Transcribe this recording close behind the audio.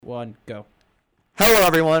1, go. Hello,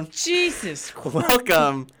 everyone. Jesus Christ.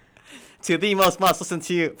 Welcome to the most listened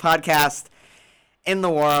to podcast in the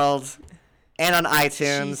world and on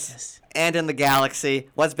iTunes Jesus. and in the galaxy.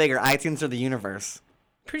 What's bigger, iTunes or the universe?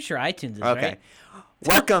 Pretty sure iTunes is Okay. right.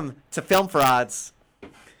 Welcome to Film Frauds.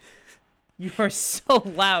 You are so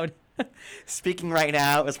loud. Speaking right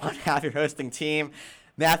now is one half your hosting team,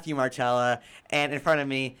 Matthew Marcella, and in front of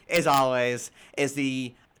me, as always, is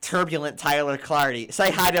the turbulent Tyler Clardy. Say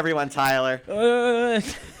hi to everyone, Tyler.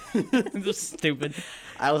 This is stupid.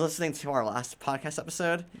 I was listening to our last podcast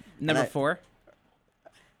episode. Number 4.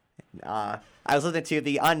 I was listening to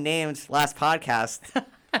the unnamed last podcast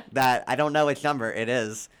that I don't know which number it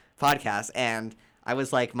is podcast, and I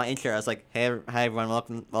was like, my intro, I was like, hey, hi everyone,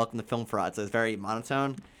 welcome to Film Frauds. It was very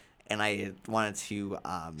monotone, and I wanted to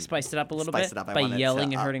Spice it up a little spice bit it up. I by wanted yelling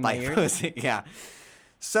to, and hurting by my ears. posing- yeah.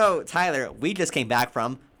 So, Tyler, we just came back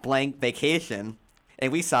from blank vacation,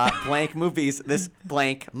 and we saw blank movies this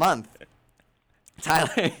blank month.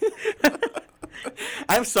 Tyler,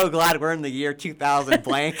 I'm so glad we're in the year 2000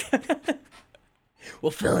 blank.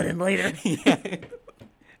 We'll fill it in later. Yeah.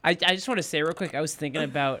 I just want to say real quick, I was thinking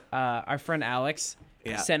about our friend Alex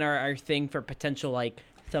sent our thing for potential like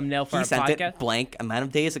thumbnail for He our sent podcast. it blank amount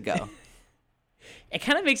of days ago. It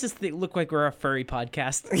kind of makes us look like we're a furry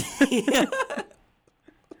podcast.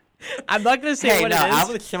 I'm not going to say Hey, what no, it is.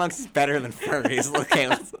 Alvin the Chipmunks is better than furries. Okay,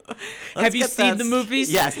 let's Have you get seen that the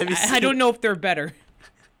movies? Yes, have you seen I don't know if they're better.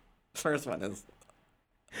 First one is.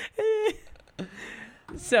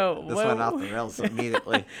 So This went off the rails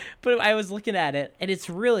immediately. But I was looking at it, and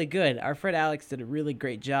it's really good. Our friend Alex did a really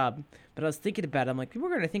great job. But I was thinking about it. I'm like, people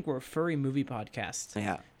are going to think we're a furry movie podcast.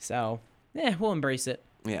 Yeah, So, we'll embrace it.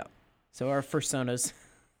 yeah. So our fursonas.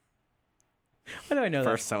 Why do I know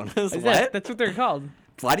Personas. that? What? That's what they're called.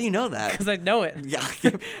 Why do you know that? Because I know it. Yeah.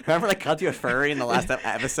 Remember I called you a furry in the last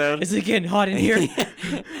episode? Is it getting hot in here? I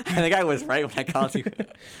think I was right when I called you.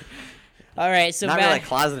 All right, so Not back, really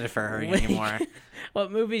closeted furry anymore.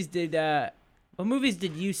 what movies did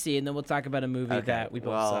you see? And then we'll talk about a movie that we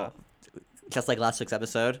both saw. Just like last week's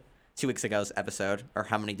episode, 2 weeks ago's episode, or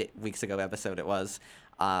how many weeks ago episode it was,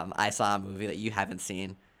 I saw a movie that you haven't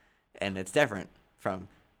seen, and it's different from,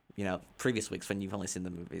 previous weeks when you've only seen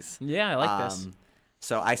the movies. Yeah, I like this.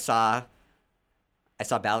 So I saw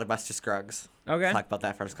Balad, Scruggs. Okay. Talk about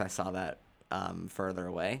that first because I saw that further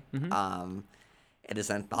away. Mm-hmm. It is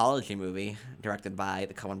an anthology movie directed by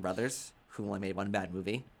the Coen brothers, who only made one bad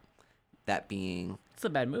movie, that being It's a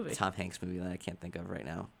bad movie. Tom Hanks movie that I can't think of right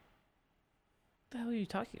now. What the hell are you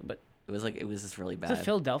talking about? It was just really bad. Is it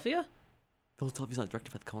Philadelphia? Philadelphia's not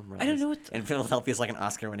directed by the Coen brothers. I don't know what. And Philadelphia's like an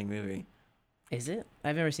Oscar-winning movie. Is it?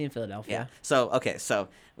 I've never seen Philadelphia. Yeah. So I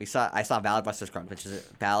saw Balad, Scruggs, which is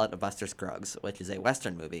a Ballad of Buster Scruggs, which is a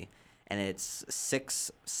Western movie, and it's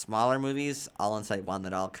 6 smaller movies all inside one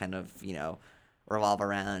that all kind of revolve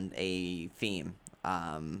around a theme,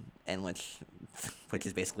 and which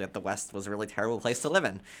is basically that the West was a really terrible place to live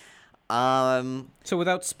in. So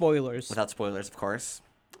without spoilers. Without spoilers, of course.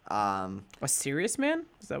 A Serious Man?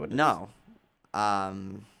 Is that what it is? No.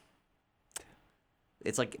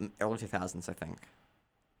 It's like early 2000s, I think.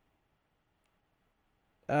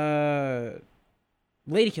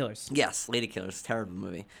 Lady Killers. Yes, Lady Killers, terrible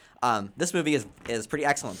movie. This movie is pretty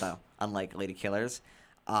excellent though, unlike Lady Killers.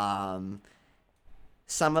 Some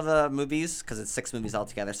of the movies, because it's 6 movies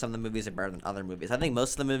altogether, some of the movies are better than other movies. I think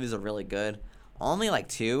most of the movies are really good. Only like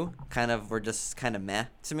 2 were just kind of meh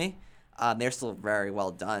to me. They're still very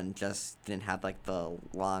well done, just didn't have like the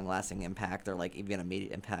long-lasting impact or like even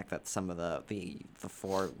immediate impact that some of the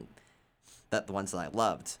 4 the ones that I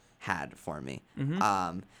loved had for me.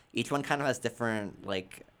 Mm-hmm. Each one kind of has different,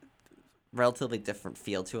 like, relatively different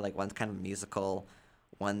feel to it. Like, one's kind of musical,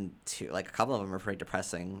 a couple of them are pretty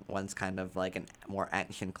depressing. One's kind of like a more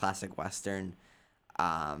action classic Western,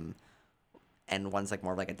 and one's like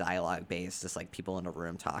more of like a dialogue based, just like people in a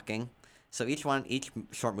room talking. So each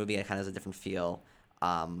short movie kind of has a different feel.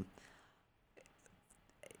 All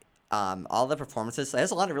the performances,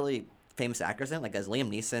 there's a lot of really famous actors in it. Like there's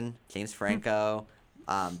Liam Neeson, James Franco,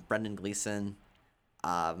 Brendan Gleeson.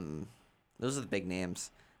 Those are the big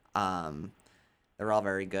names. They're all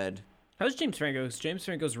very good. How's James Franco? 'Cause James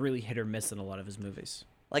Franco's really hit or miss in a lot of his movies.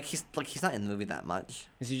 He's not in the movie that much.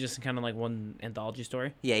 Is he just kind of like one anthology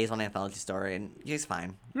story? Yeah, he's on Anthology Story, and he's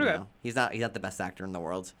fine. Okay. He's not the best actor in the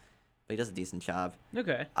world, but he does a decent job.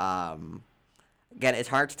 Okay. Again, it's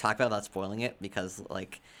hard to talk about without spoiling it because,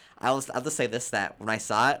 like, I'll just say this, that when I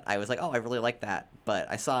saw it, I was like, oh, I really like that. But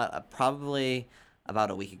I saw it probably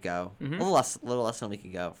about a week ago, Mm-hmm. a little less than a week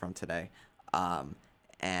ago from today,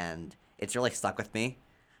 and it's really stuck with me.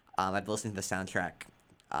 I've been listening to the soundtrack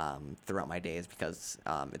throughout my days because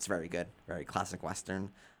it's very good, very classic Western,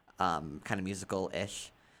 kind of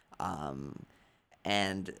musical-ish.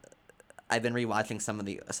 And I've been rewatching some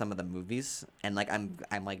of the movies, and like I'm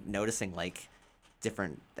like noticing like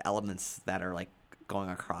different elements that are like going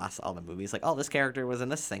across all the movies. Like, oh, this character was in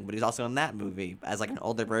this thing, but he's also in that movie as like an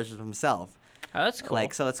older version of himself. Oh, that's cool.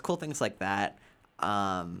 Like, so it's cool things like that.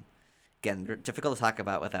 Again, difficult to talk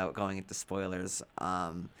about without going into spoilers.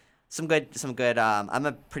 Some good. I'm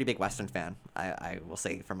a pretty big Western fan. I will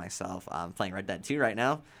say for myself. I'm playing Red Dead 2 right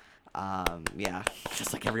now. Yeah,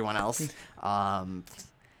 just like everyone else.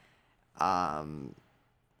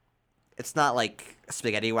 It's not like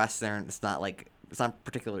spaghetti Western. It's not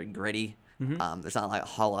particularly gritty. There's not like a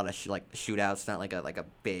whole lot of shootouts. It's not like a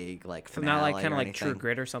big like So finale not like kind or of like anything. True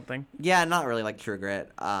Grit or something. Yeah, not really like True Grit.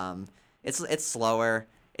 It's slower.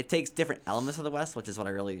 It takes different elements of the West, which is what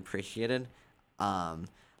I really appreciated.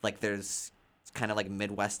 Like there's kind of like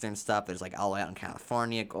Midwestern stuff. There's like all the way out in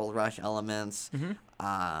California, Gold Rush elements.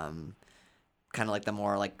 Kind of like the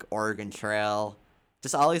more like Oregon Trail.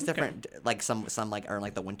 Just all these different like some like are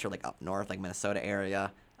like the winter like up north like Minnesota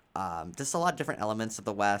area. Just a lot of different elements of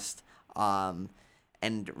the West.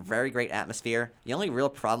 And very great atmosphere. The only real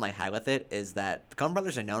problem I had with it is that the Coen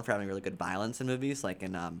Brothers are known for having really good violence in movies, like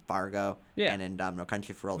in Fargo and in No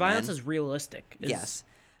Country for Old Men. Violence is realistic. Yes.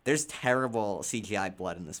 There's terrible CGI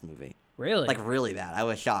blood in this movie. Really? Like, really bad. I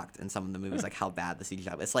was shocked in some of the movies, like, how bad the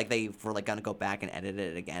CGI was. It's like they were, like, going to go back and edit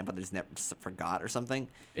it again, but they just forgot or something.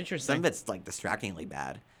 Interesting. Some of it's, like, distractingly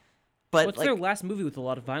bad. But What's like, their last movie with a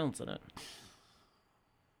lot of violence in it?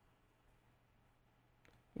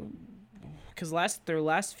 Because their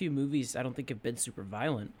last few movies, I don't think have been super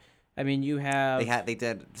violent. I mean, you have they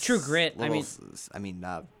did True Grit. The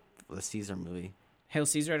Caesar movie. Hail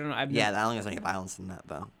Caesar. I don't know. I don't think there's any violence in that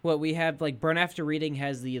though. What we have, like Burn After Reading,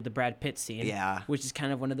 has the Brad Pitt scene. Yeah. Which is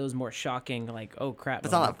kind of one of those more shocking, like, oh crap. But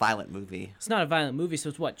it's not a violent movie. It's not a violent movie, so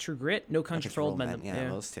it's what? True Grit, No Country for Old Men. Yeah,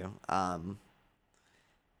 those two.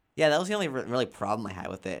 Yeah, that was the only really problem I had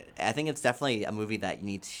with it. I think it's definitely a movie that you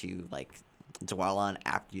need to like dwell on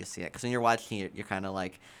after you see it, because when you're watching it, you're kind of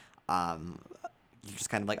like, you're just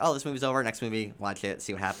kind of like, oh, this movie's over. Next movie, watch it,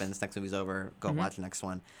 see what happens. Next movie's over, go watch the next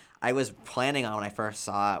one. I was planning on when I first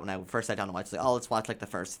saw it, when I first sat down to watch it, like, oh, let's watch like the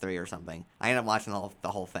first 3 or something. I ended up watching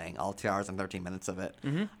the whole thing, all 2 hours and 13 minutes of it.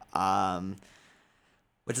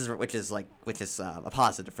 Which is a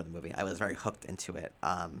positive for the movie. I was very hooked into it.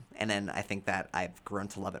 And then I think that I've grown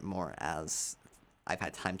to love it more as I've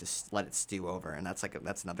had time to let it stew over, and that's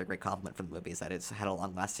another great compliment for the movie, is that it's had a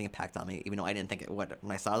long-lasting impact on me, even though I didn't think it would.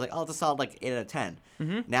 When I saw it, I was like, oh, it's a solid like 8 out of 10.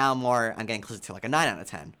 Now I'm getting closer to like a 9 out of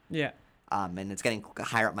 10. Yeah. And it's getting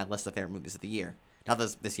higher up my list of favorite movies of the year. Not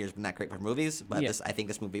that this year's been that great for movies, but I think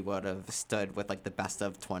this movie would have stood with like the best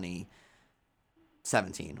of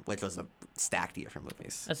 2017, which was a stacked year for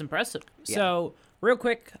movies. That's impressive. Yeah. So, real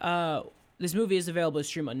quick, this movie is available to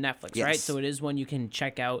stream on Netflix, right? Yes. So it is one you can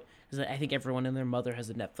check out, because I think everyone and their mother has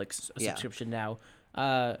a Netflix subscription now.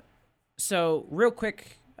 So, real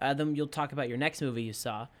quick, then you'll talk about your next movie you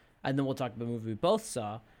saw, and then we'll talk about a movie we both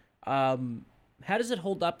saw. How does it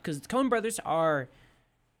hold up? Because Coen Brothers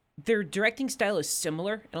their directing style is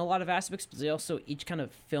similar in a lot of aspects, but they also each kind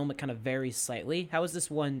of film it kind of varies slightly. How is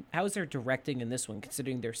their directing in this one,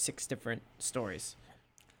 considering there's 6 different stories?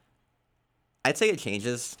 I'd say it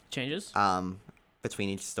changes. Between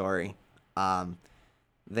each story.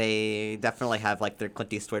 They definitely have like their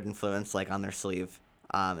Clint Eastwood influence like on their sleeve,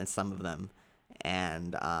 in some of them,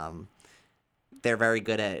 and they're very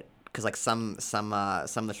good at, because like some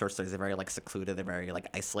of the short stories are very like secluded, they're very like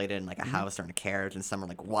isolated in like a house or in a carriage, and some are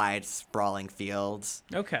like wide sprawling fields.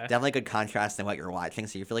 Okay. Definitely a good contrast in what you're watching,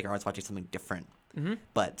 so you feel like you're always watching something different,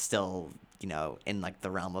 but still, in like the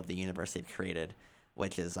realm of the universe they've created,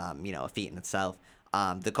 which is a feat in itself.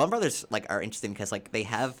 The Coen Brothers like are interesting because like they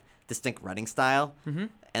have distinct writing style, and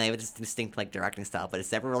they have a distinct like directing style, but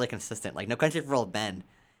it's never really consistent. Like No Country for Old Men,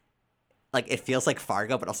 like it feels like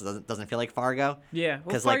Fargo, but also doesn't feel like Fargo. Yeah,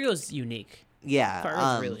 well, Fargo's unique. Yeah,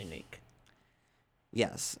 Fargo's really unique.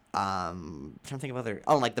 Yes. I'm trying to think of other.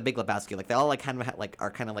 Oh, like The Big Lebowski. Like they all like kind of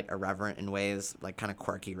are kind of like irreverent in ways, like kind of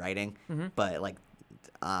quirky writing, but like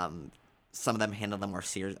some of them handle the more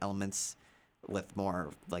serious elements with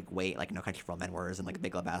more like weight, like No Country for Old Men, whereas in like The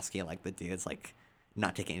Big Lebowski, like the dude's like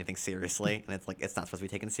not taking anything seriously, and it's like it's not supposed to be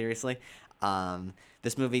taken seriously.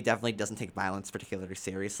 This movie definitely doesn't take violence particularly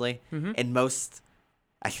seriously. And most,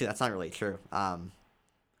 actually, that's not really true.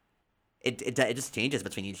 It just changes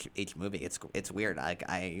between each movie. It's weird.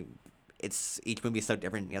 Each movie is so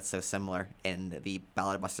different yet so similar in the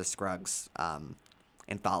Balad of Buster Scruggs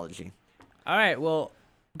anthology. All right, well,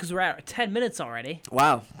 because we're at 10 minutes already.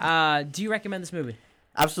 Wow. Do you recommend this movie?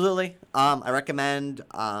 Absolutely. I recommend.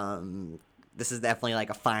 This is definitely like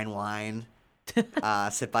a fine wine.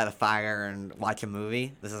 Sit by the fire and watch a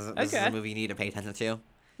movie. This is a movie you need to pay attention to.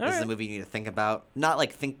 This is a movie you need to think about. Not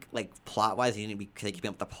like think like plot wise. You need to be keeping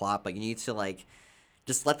up with the plot, but you need to like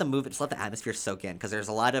just let the atmosphere soak in, because there's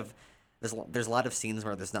a lot of scenes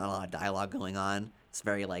where there's not a lot of dialogue going on. It's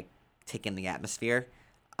very like take in the atmosphere,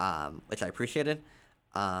 which I appreciated.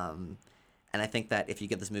 And I think that if you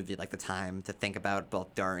give this movie like the time to think about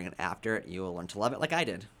both during and after it, you will learn to love it like I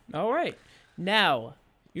did. All right. Now,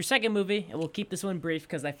 your second movie, and we'll keep this one brief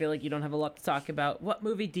because I feel like you don't have a lot to talk about. What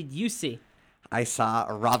movie did you see? I saw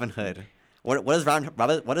Robin Hood. What does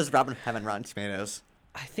Robin have on Rotten Tomatoes?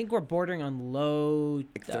 I think we're bordering on low.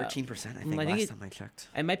 Like 13%, I think last time I checked.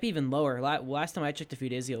 It might be even lower. Last time I checked a few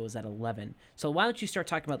days ago, it was at 11. So why don't you start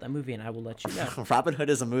talking about that movie, and I will let you know. Robin Hood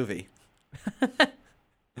is a movie.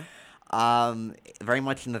 Very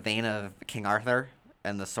much in the vein of King Arthur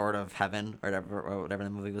and the Sword of Heaven, or whatever the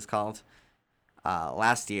movie was called.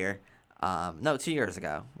 Last year, 2 years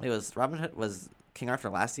ago. It was Robin Hood. Was King Arthur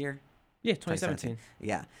last year? Yeah, 2017.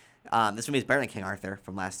 Yeah. This movie is better than King Arthur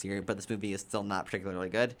from last year, but this movie is still not particularly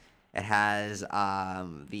good. It has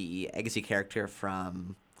the Eggsy character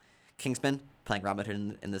from Kingsman playing Robin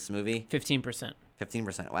Hood in this movie. 15%.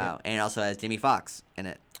 15%. Wow. Yeah. And it also has Jamie Foxx in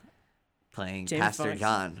it playing Pastor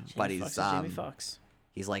John. But Jamie Foxx.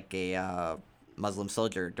 He's like a Muslim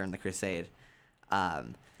soldier during the Crusade.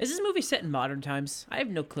 Is this movie set in modern times? I have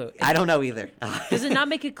no clue. I don't know either. Does it not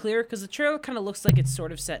make it clear? Because the trailer kind of looks like it's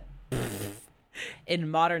sort of set in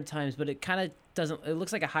modern times, but it kind of doesn't. It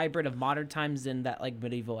looks like a hybrid of modern times and that like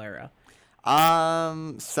medieval era.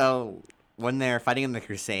 So when they're fighting in the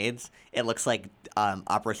Crusades, it looks like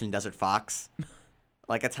Operation Desert Fox.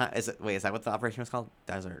 Like a time. Is that what the operation was called?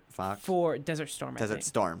 Desert Fox. For Desert Storm. Desert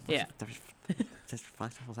Storm. Yeah. Desert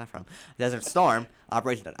Fox. Where's that from? Desert Storm.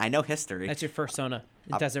 Operation. I know history. That's your persona.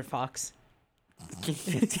 Desert Fox.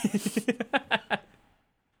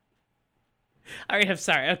 All right. I'm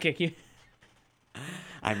sorry. Okay.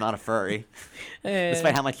 I'm not a furry.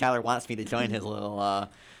 Despite how much Tyler wants me to join his little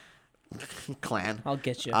clan. I'll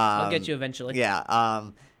get you. I'll get you eventually. Yeah.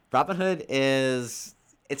 Robin Hood is.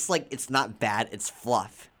 It's not bad. It's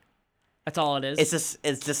fluff. That's all it is.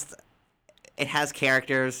 It's just. It has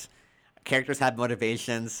characters. Characters have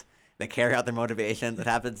motivations. They carry out their motivations. It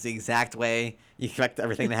happens the exact way you expect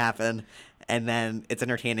everything to happen, and then it's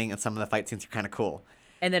entertaining. And some of the fight scenes are kind of cool.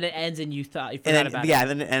 And then it ends, and you forgot about it. Yeah,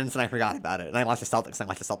 then it ends, and I forgot about it. And I watched the Celtics. And I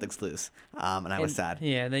watched the Celtics lose, and I was sad.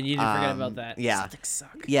 Yeah, then you didn't forget about that. Yeah, Celtics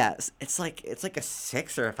suck. Yeah, it's like a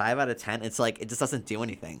 6 or a 5 out of 10. It's like it just doesn't do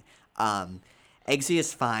anything. Eggsy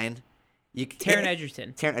is fine. Taron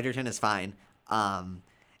Egerton. Taron Egerton is fine.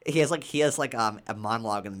 He has a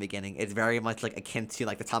monologue in the beginning. It's very much like akin to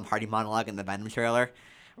like the Tom Hardy monologue in the Venom trailer,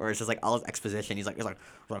 where it's just like all his exposition. He's like,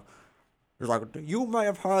 you may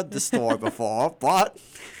have heard this story before, but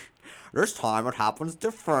this time it happens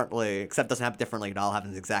differently. Except it doesn't happen differently. It all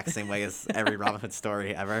happens the exact same way as every Robin Hood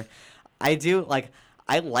story ever. I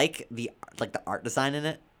like the art design in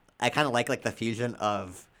it. I kind of like the fusion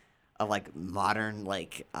of like modern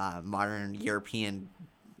European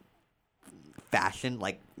fashion,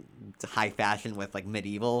 like high fashion with like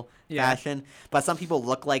medieval fashion. But some people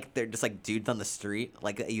look like they're just like dudes on the street,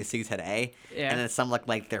 like you see today. Yeah. And then some look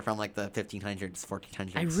like they're from like the 1500s,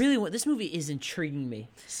 1400s. This movie is intriguing me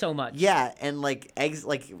so much. Yeah, and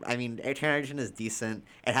Taron Egerton is decent.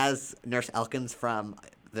 It has Nurse Elkins from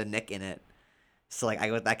The Nick in it. So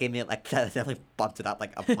that gave me that definitely bumped it up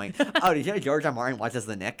like a point. Oh, did you know George R. Martin watches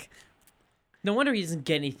The Nick? No wonder he doesn't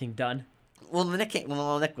get anything done. Well, The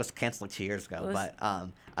Nick was canceled 2 years ago, but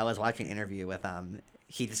I was watching an interview with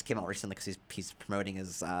he just came out recently because he's promoting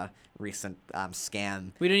his recent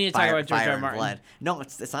scam. We don't need to talk about George R. Martin. Blood. No,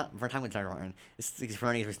 it's not. We're talking about George R. Martin. He's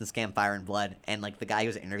promoting his recent scam, Fire and Blood, and like the guy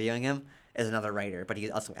who's interviewing him is another writer, but he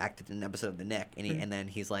also acted in an episode of The Nick, and then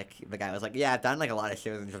he's like, the guy was like, yeah, I've done like a lot of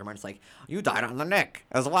shows, and George R. Martin's like, you died on The Nick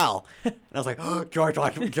as well, and I was like, oh, George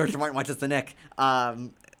R. Martin watches The Nick.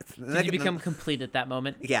 Did you become complete at that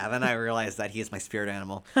moment? Yeah, then I realized that he is my spirit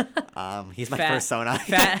animal. He's my persona.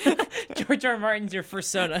 George R. Martin's your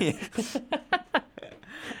persona.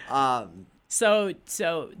 So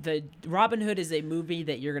the Robin Hood is a movie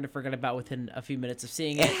that you're gonna forget about within a few minutes of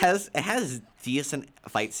seeing it. It has decent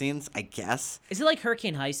fight scenes, I guess. Is it like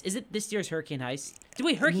Hurricane Heist? Is it this year's Hurricane Heist?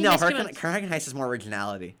 Hurricane Heist is more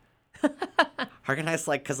originality. Hurricane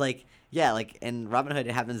Heist, in Robin Hood,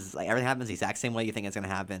 it happens everything happens the exact same way you think it's gonna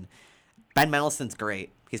happen. Ben Mendelsohn's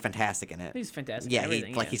great. He's fantastic in it. He's fantastic. Yeah,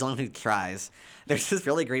 everything, he's the only one who tries. There's this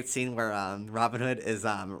really great scene where Robin Hood is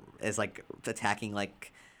like attacking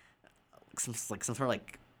like some sort of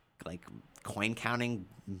like coin counting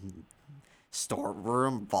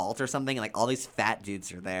storeroom vault or something, and like all these fat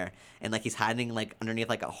dudes are there, and like he's hiding like underneath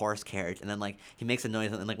like a horse carriage, and then like he makes a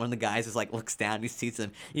noise, and like one of the guys is like looks down and he sees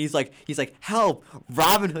him, and he's like help,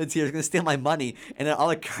 Robin Hood's here, he's gonna steal my money, and then all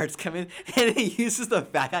the guards come in and he uses the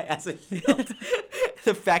fat guy as a shield.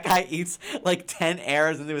 The fat guy eats like 10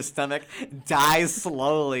 arrows into his stomach, dies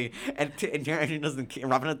slowly, and Robin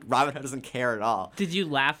Hood doesn't care at all. Did you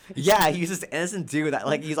laugh? Yeah, he's just an innocent dude that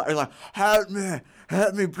like he's like help me,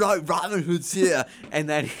 Robin Hood's here, and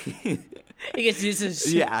then he gets used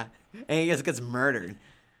to yeah, and he just gets murdered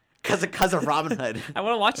because of Robin Hood. I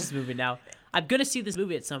want to watch this movie now. I'm gonna see this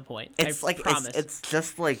movie at some point. It's I promise. It's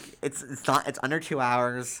just like it's under 2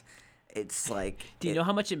 hours. It's like. Do you know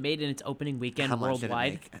how much it made in its opening weekend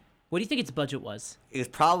worldwide? What do you think its budget was? It was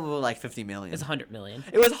probably like 50 million. It was 100 million.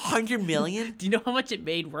 It was 100 million? Do you know how much it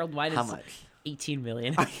made worldwide? How much? 18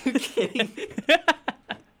 million. Are you kidding?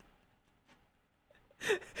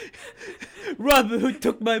 Robin Hood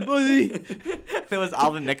took my money. It was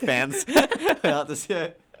all the Nick fans.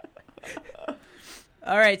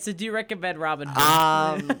 All right, so do you recommend Robin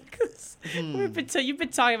Hood? You've been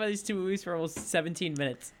talking about these two movies for almost 17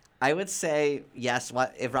 minutes. I would say yes.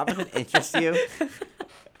 What if Robin Hood interests you?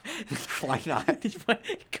 Why not?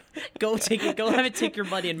 Go have it take your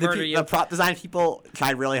money and murder you. The prop design people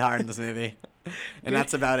tried really hard in this movie, and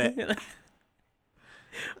that's about it.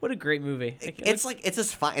 What a great movie! It's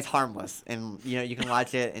just fun. It's harmless, and you can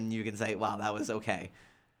watch it and you can say, "Wow, that was okay."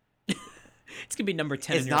 It's gonna be number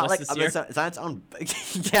 10. It's in your not list like this year. it's on its own.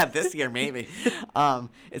 Yeah, this year maybe.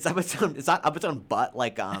 It's up its own. It's not up its own butt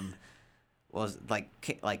like was like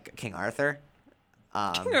King Arthur.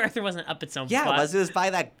 King Arthur wasn't up its own. Yeah, butt. it was by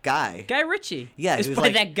that guy. Guy Ritchie. Yeah, it was by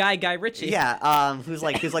that guy, Guy Ritchie. Yeah, who's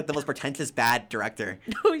like the most pretentious bad director.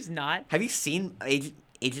 No, he's not. Have you seen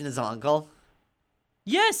Agent of Uncle?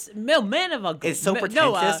 Yes, Man of Uncle. It's so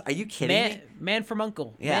pretentious. Are you kidding me? Man from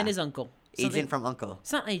Uncle. Yeah. Man is Uncle. Agent from Uncle.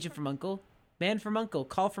 It's not Agent from Uncle. Man from Uncle.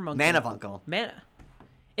 Call from Uncle. Man of Uncle. Man.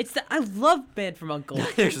 I love Man from Uncle.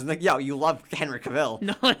 You love Henry Cavill.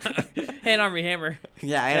 No. And Armie Hammer.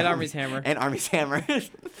 Yeah, and Armie's Hammer. And Armie's Hammer.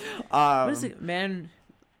 What is it? Man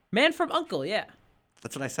from Uncle. Yeah.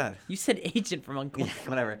 That's what I said. You said Agent from Uncle. Yeah,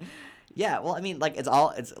 whatever. Yeah, well, I mean, like it's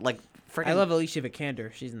like. Freaking... I love Alicia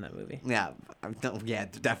Vikander. She's in that movie. Yeah, yeah,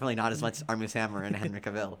 definitely not as much as Armie's Hammer and Henry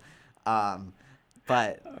Cavill,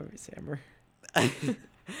 but Armie's Hammer.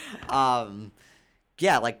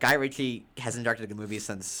 Yeah, like Guy Ritchie hasn't directed a good movie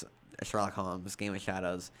since Sherlock Holmes, Game of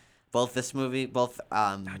Shadows. Both this movie, both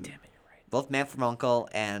oh damn it, you're right. Both Man from Uncle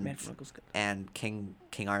and Man from Uncle's good. And King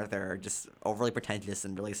Arthur are just overly pretentious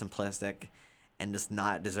and really simplistic, and just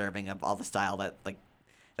not deserving of all the style that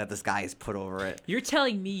this guy has put over it. You're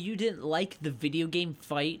telling me you didn't like the video game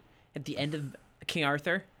fight at the end of King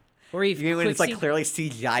Arthur? Or when it's like clearly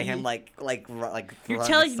CGI him like you're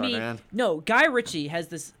telling me no, Guy Ritchie has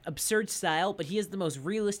this absurd style, but he has the most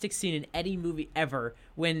realistic scene in any movie ever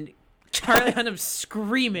when Charlie Hunnam's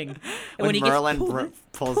screaming and when he Merlin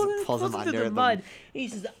pulls him under the mud. He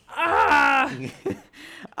says ah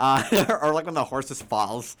or like when the horse just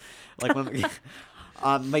falls. Like when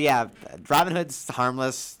but yeah, Robin Hood's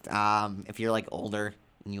harmless. If you're like older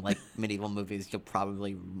and you like medieval movies, you'll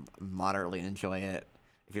probably moderately enjoy it.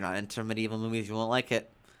 If you're not into medieval movies, you won't like it.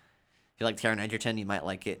 If you like Taron Egerton, you might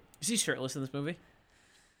like it. Is he shirtless in this movie?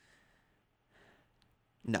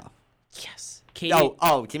 No. Yes. Katie...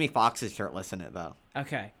 Oh, Jimmy Fox is shirtless in it though.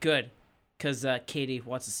 Okay, good. Because Katie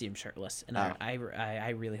wants to see him shirtless, and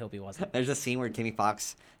I really hope he wasn't. There's a scene where Jimmy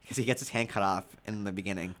Fox, because he gets his hand cut off in the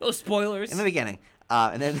beginning. Oh, spoilers! In the beginning,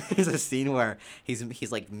 and then there's a scene where he's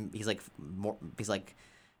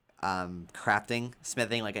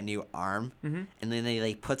smithing like a new arm, and then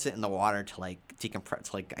he puts it in the water to like decompress,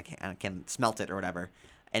 to like I can smelt it or whatever,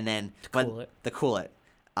 and then to cool it.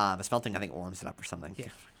 The smelting I think warms it up or something. Yeah.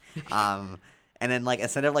 And then, like,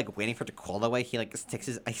 instead of, like, waiting for it to cool away, he, like, sticks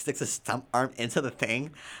his stump arm into the thing,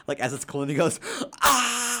 like, as it's cooling, he goes,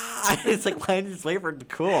 ah! And it's like, why did you just wait for it to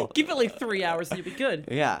cool? Give it, like, 3 hours and you'll be good.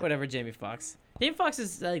 Yeah. Whatever, Jamie Foxx. Jamie Foxx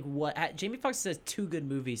is, like, what? Jamie Foxx has 2 good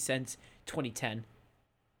movies since 2010.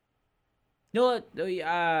 No, he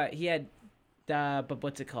had, but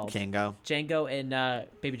what's it called? Django and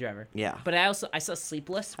Baby Driver. Yeah. But I saw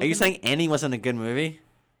Sleepless. Are you saying Annie wasn't a good movie?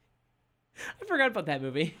 I forgot about that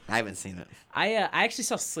movie. I haven't seen it. I actually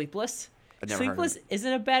saw Sleepless. Sleepless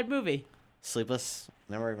isn't a bad movie. Sleepless?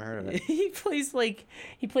 Never even heard of it. He plays like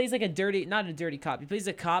a dirty, not a dirty cop. He plays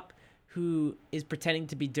a cop who is pretending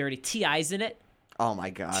to be dirty. T.I.'s in it. Oh my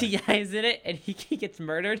god. T.I.'s in it, and he gets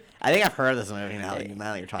murdered. I think I've heard of this movie now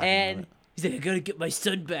that you're talking And about it. he's like, I gotta get my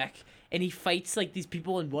son back. And he fights like these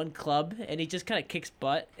people in one club, and he just kind of kicks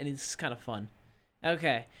butt, and it's kind of fun.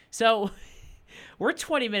 Okay, so we're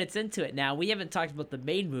 20 minutes into it now. We haven't talked about the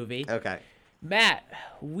main movie. Okay. Matt,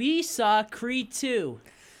 we saw Creed 2.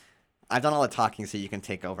 I've done all the talking, so you can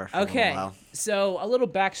take over for a little while. So a little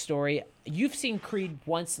backstory. You've seen Creed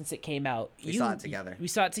once since it came out. We saw it together. We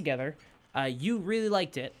saw it together. You really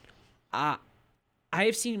liked it. I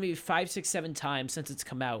have seen it maybe 5, 6, 7 times since it's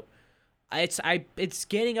come out. It's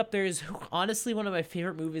getting up there as honestly one of my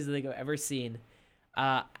favorite movies that I've ever seen.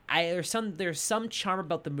 There's some charm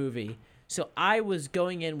about the movie. So I was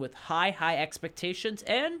going in with high expectations,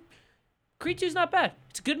 and Creed 2 is not bad.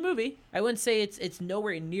 It's a good movie. I wouldn't say it's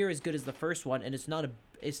nowhere near as good as the first one, and it's not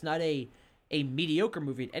a mediocre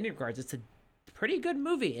movie in any regards. It's a pretty good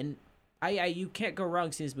movie, and you can't go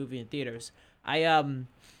wrong seeing this movie in theaters. I'll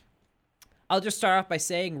just start off by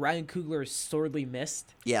saying Ryan Coogler is sorely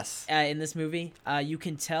missed. Yes. In this movie, you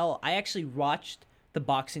can tell. I actually watched the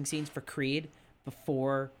boxing scenes for Creed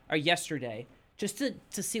yesterday, just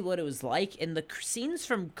to see what it was like. And the scenes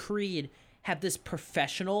from Creed have this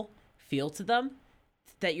professional feel to them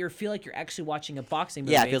that feel like you're actually watching a boxing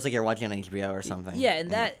movie. Yeah, it feels like you're watching on HBO or something. Yeah,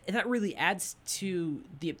 and that really adds to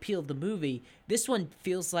the appeal of the movie. This one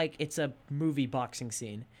feels like it's a movie boxing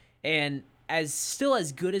scene, and still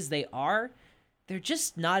as good as they are, they're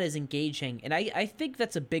just not as engaging. And I think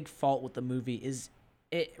that's a big fault with the movie is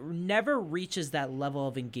it never reaches that level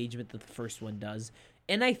of engagement that the first one does.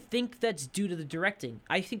 And I think that's due to the directing.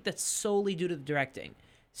 I think that's solely due to the directing.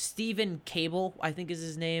 Stephen Cable, I think is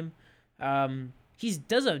his name. He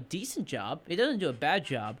does a decent job. He doesn't do a bad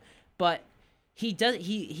job, but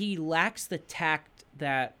he lacks the tact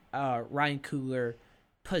that Ryan Coogler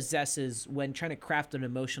possesses when trying to craft an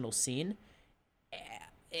emotional scene.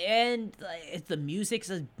 And the music's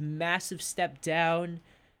a massive step down.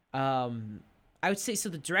 I would say so.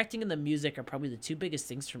 The directing and the music are probably the two biggest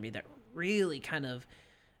things for me that really kind of.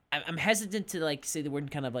 I'm hesitant to say the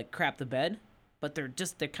word kind of crap the bed, but they're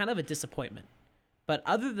kind of a disappointment. But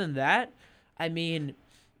other than that, I mean,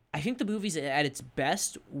 I think the movie's at its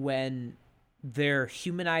best when they're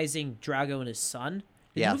humanizing Drago and his son.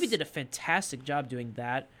 The movie did a fantastic job doing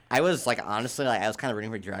that. I was honestly, I was kind of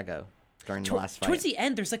rooting for Drago during the last fight. Towards the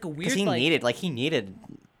end, there's a weird because he needed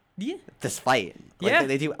this fight.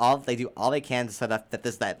 They do all they can to set up that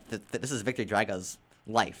this is Victor Drago's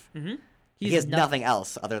life. Mm-hmm. He has nothing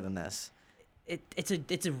else other than this. It's a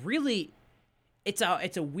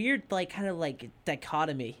weird kind of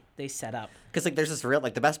dichotomy they set up. Because there's this real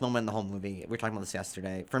the best moment in the whole movie. We were talking about this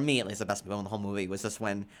yesterday. For me, at least, the best moment in the whole movie was just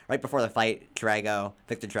when right before the fight, Victor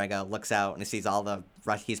Drago looks out and he sees all the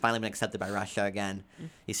he's finally been accepted by Russia again. Mm-hmm.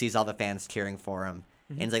 He sees all the fans cheering for him,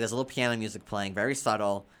 mm-hmm. and it's there's a little piano music playing, very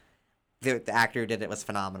subtle. The actor who did it was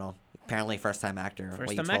phenomenal. Apparently, first time actor.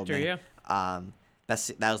 Yeah.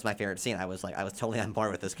 That was my favorite scene. I was totally on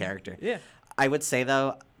board with this character. Yeah. I would say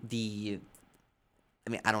though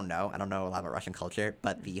I don't know a lot about Russian culture,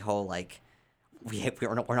 but the whole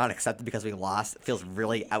we're not accepted because we lost feels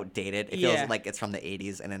really outdated. It feels like it's from the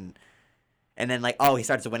 80s, and then he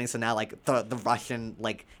starts winning, so now the Russian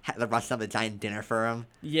have a giant dinner for him.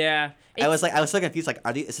 Yeah. I was so confused.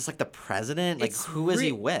 Is this the president? Who is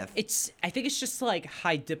he with? I think it's just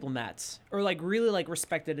high diplomats or really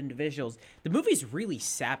respected individuals. The movie's really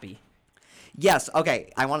sappy. Yes.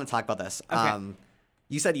 Okay. I want to talk about this. Okay.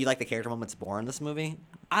 You said you like the character moments more in this movie.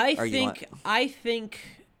 I think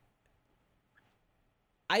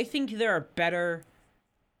there are better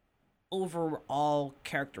overall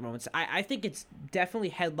character moments. I think it's definitely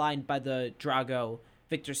headlined by the Drago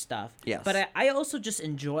Victor stuff. Yes. But I also just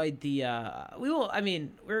enjoyed the we'll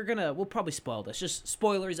probably spoil this. Just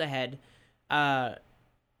spoilers ahead. I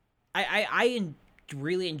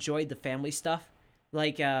really enjoyed the family stuff.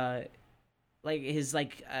 His the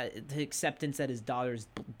acceptance that his daughter's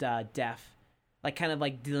deaf,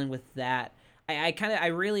 dealing with that. I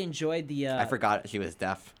really enjoyed the. I forgot she was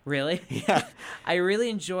deaf. Really? Yeah. I really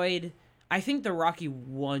enjoyed. I think the Rocky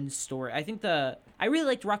 1 story. I really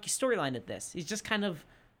liked Rocky's storyline at this. He's just kind of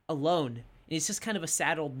alone. And he's just kind of a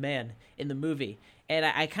sad old man in the movie, and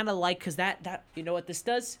I kind of like because that you know what this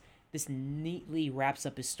does. This neatly wraps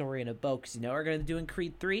up his story in a bow. Because what we're gonna do in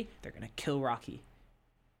Creed 3? They're gonna kill Rocky.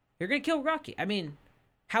 They're gonna kill Rocky. I mean,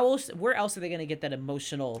 how else? Where else are they gonna get that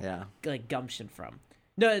emotional gumption from?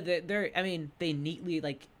 No, they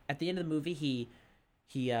neatly at the end of the movie he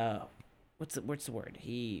what's the word?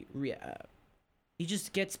 He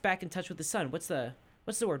just gets back in touch with his son. What's the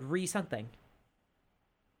word? Something.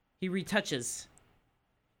 He retouches.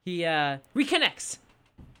 He reconnects.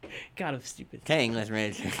 God, I'm stupid. Okay, English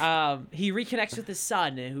major. He reconnects with his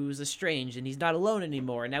son, who's estranged, and he's not alone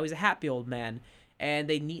anymore. And now he's a happy old man, and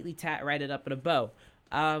they neatly write it up in a bow.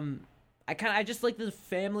 I just like the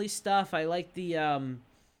family stuff. I like the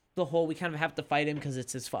whole we kind of have to fight him because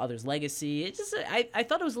it's his father's legacy. It just I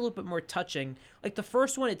thought it was a little bit more touching. Like the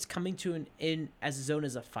first one, it's coming to an in as his own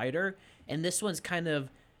as a fighter, and this one's kind of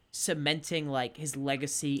cementing like his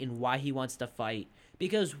legacy and why he wants to fight.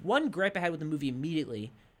 Because one gripe I had with the movie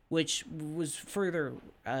immediately, which was further,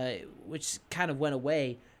 which kind of went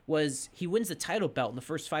away, was he wins the title belt in the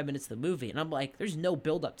first 5 minutes of the movie, and I'm like, there's no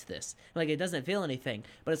build up to this. Like it doesn't feel anything,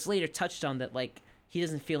 but it's later touched on that like he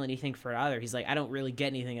doesn't feel anything for it either. He's like, I don't really get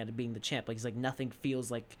anything out of being the champ. Like he's like nothing feels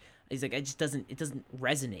like. He's like, it doesn't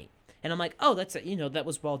resonate. And I'm like, oh, that's that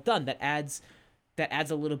was well done. That adds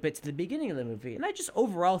a little bit to the beginning of the movie. And I just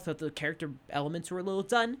overall thought the character elements were a little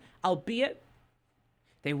done, albeit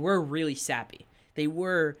they were really sappy. They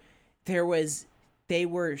were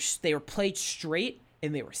played straight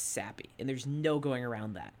and they were sappy, and there's no going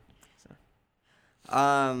around that. So.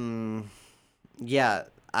 Yeah,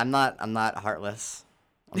 I'm not heartless.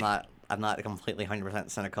 I'm not completely 100%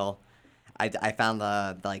 cynical. I found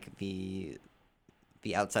the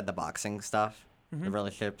outside the boxing stuff, the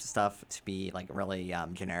relationship stuff to be like really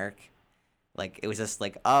generic. Like it was just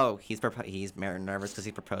like, oh, he's nervous because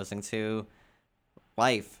he's proposing to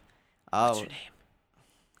wife. Oh, what's her name?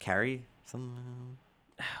 Carrie.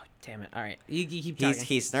 Oh, damn it! All right, you keep talking.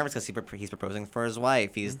 He's nervous because he's proposing for his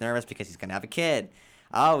wife. He's nervous because he's gonna have a kid.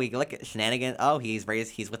 Oh, we look at shenanigans. Oh, he's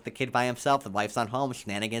with the kid by himself. The wife's on home.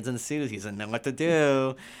 Shenanigans ensues. He doesn't know what to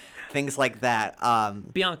do. Things like that.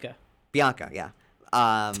 Bianca, yeah.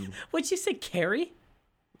 What'd you say, Carrie?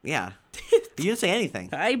 Yeah. You didn't say anything.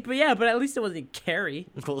 But at least it wasn't Carrie.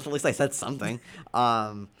 Well, at least I said something.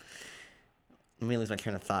 Let me lose my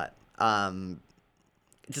train of thought.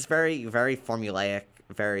 Just very, very formulaic,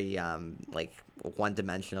 very like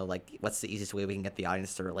one-dimensional. Like, what's the easiest way we can get the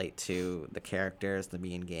audience to relate to the characters, to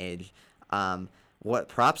be engaged? What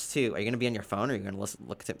props to? Are you gonna be on your phone, or are you gonna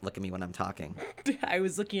look at me when I'm talking? I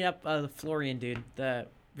was looking up the Florian dude, the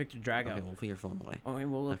Victor Drago. Okay, we'll put your phone away. Okay,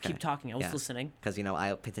 we'll keep talking. I was listening. Because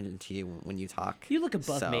I pay attention to you when you talk. You look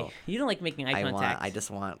above me. You don't like making eye contact. I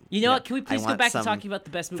just want. You know what? Can we please go back to talking about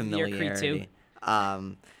the best movie of the year, Creed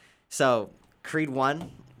 2? So Creed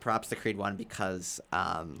 1, props to Creed 1 because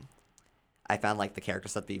I found like the character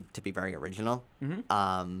stuff to be very original.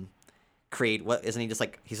 Mm-hmm. Creed, what isn't he just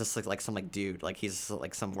like? He's just like some like dude, like he's just,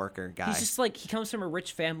 like some worker guy. He's just like he comes from a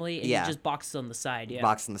rich family and he just boxes on the side. Yeah,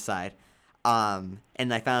 boxes on the side.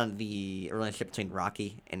 And I found the relationship between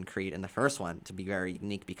Rocky and Creed in the first one to be very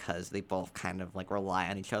unique because they both kind of like rely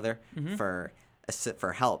on each other for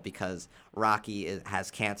help because Rocky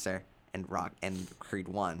has cancer and Creed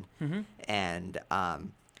won, and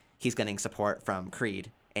he's getting support from Creed.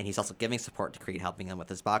 And he's also giving support to Creed, helping him with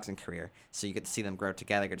his boxing career. So you get to see them grow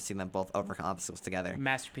together, get to see them both overcome obstacles together.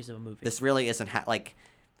 Masterpiece of a movie. This really isn't like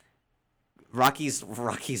Rocky's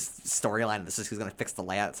storyline. This is who's going to fix the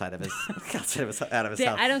layout side of his out of his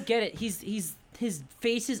house. I don't get it. His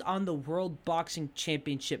face is on the World Boxing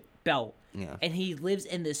Championship belt, and he lives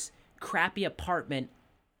in this crappy apartment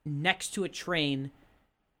next to a train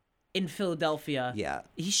in Philadelphia. Yeah,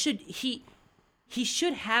 he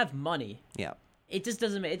should have money. Yeah. It just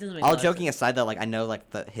doesn't make. All joking aside, though, like I know,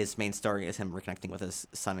 like his main story is him reconnecting with his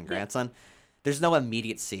son and grandson. There's no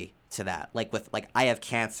immediacy to that. Like I have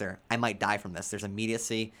cancer, I might die from this. There's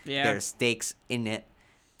immediacy. Yeah. There's stakes in it.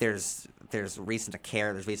 There's reason to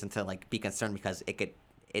care. There's reason to like be concerned because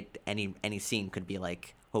any scene could be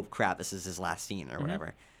like, oh crap, this is his last scene or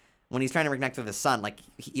whatever. When he's trying to reconnect with his son, like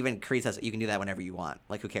even Creed says, you can do that whenever you want.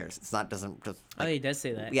 Like who cares? It's not doesn't. Just, like, he does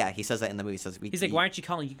say that. Yeah, he says that in the movie. He's like, why aren't you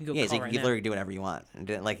calling? You can go. Yeah, call like, right you now. literally do whatever you want, and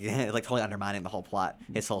like totally undermining the whole plot,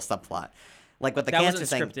 his whole subplot. Like with the that cancer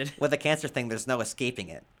thing, scripted. with the cancer thing, there's no escaping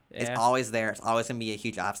it. Yeah. It's always there. It's always gonna be a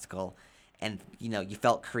huge obstacle, and you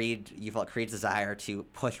felt Creed's desire to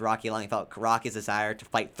push Rocky along. You felt Rocky's desire to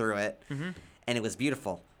fight through it, and it was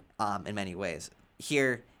beautiful, in many ways.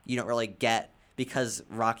 Here, you don't really get. Because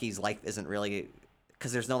Rocky's life isn't really,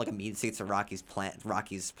 because there's no like immediacy to Rocky's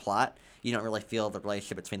plot. You don't really feel the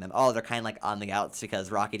relationship between them. Oh, they're kind of like on the outs because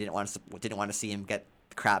Rocky didn't want to see him get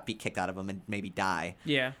the crap kicked out of him and maybe die.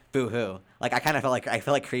 Yeah. Boo hoo. Like I kind of felt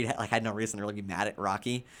like Creed had no reason to really be mad at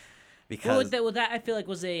Rocky, because that I feel like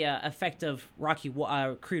was a effect of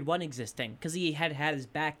Creed 1 existing because he had his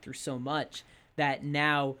back through so much that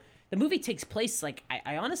now. The movie takes place, like,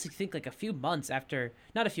 I honestly think, like, a few months after...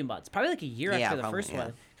 Not a few months. Probably, like, a year after the first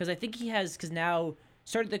one. Because I think because now...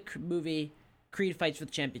 Started the movie... Creed fights for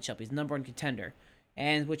the championship. He's the number one contender,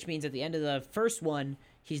 and which means at the end of the first one,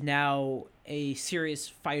 he's now a serious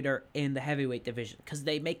fighter in the heavyweight division because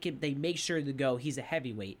they make sure to go. He's a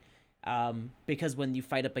heavyweight. Because when you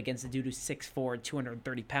fight up against a dude who's 6'4",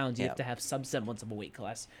 230 pounds, you have to have some semblance of a weight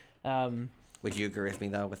class. Would you agree with me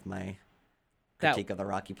though with my critique of the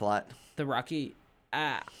Rocky plot? The Rocky,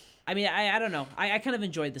 I mean, I don't know. I kind of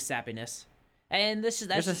enjoyed the sappiness, and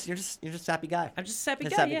you're just a sappy guy. I'm just a sappy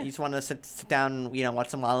guy. Yeah. You just want to sit down, watch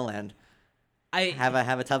some La La Land. I have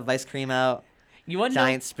a tub of ice cream out. You want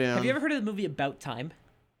giant spoon? Have you ever heard of the movie About Time?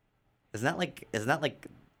 Isn't that like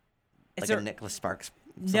a Nicholas Sparks?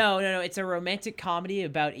 No. It's a romantic comedy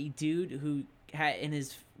about a dude who in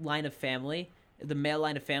his line of family, the male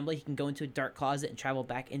line of family, he can go into a dark closet and travel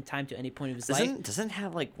back in time to any point of his life. Doesn't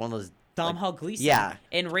have like one of those Domhnall Gleeson. Yeah.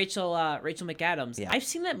 And Rachel McAdams. Yeah. I've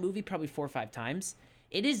seen that movie probably 4 or 5 times.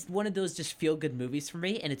 It is one of those just feel good movies for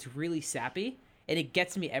me, and it's really sappy. And it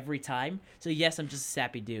gets me every time. So yes, I'm just a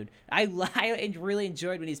sappy dude. I really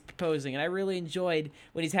enjoyed when he's proposing, and I really enjoyed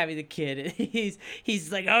when he's having the kid. And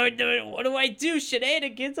he's like, oh, what do I do?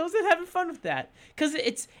 Shenanigans. I was having fun with that because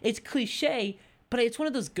it's cliche, but it's one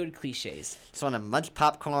of those good cliches. Just want to munch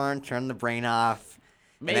popcorn, turn the brain off,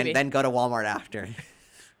 Maybe. and then go to Walmart after.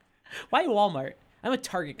 Why Walmart? I'm a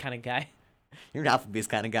Target kind of guy. You're an Applebee's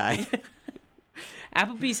kind of guy.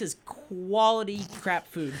 Applebee's has quality crap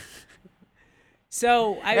food.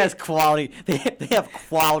 So it has quality. They have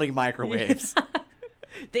quality microwaves.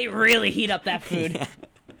 They really heat up that food.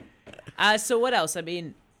 Yeah. So what else? I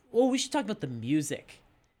mean, we should talk about the music.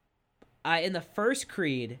 In the first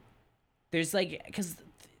Creed, there's because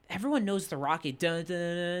everyone knows the Rocky, dun,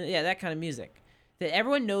 dun, dun, yeah, that kind of music. That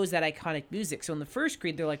everyone knows that iconic music. So in the first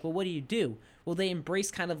Creed, they're like, well, what do? Well, they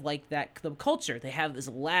embrace kind of like the culture. They have this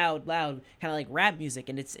loud, kind of like rap music,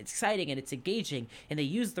 and it's exciting and it's engaging. And they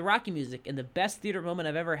use the Rocky music in the best theater moment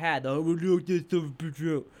I've ever had.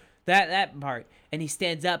 That part, and he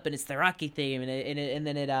stands up, and it's the Rocky theme, and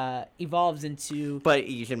then it evolves into. But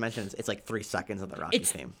you should mention it's like 3 seconds of the Rocky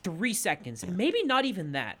theme. 3 seconds, maybe not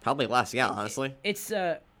even that. Probably less, yeah. Honestly,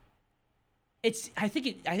 I think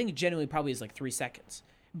it genuinely probably is like 3 seconds,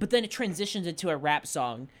 but then it transitions into a rap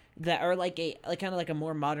song that are like kind of like a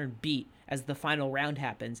more modern beat as the final round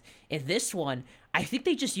happens. In this one, I think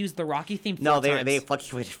they just used the Rocky theme. They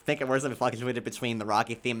fluctuated. Think it was they fluctuated between the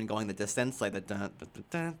Rocky theme and Going the Distance, like the dun dun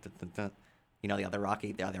dun dun dun. The other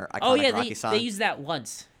iconic Rocky song. They used that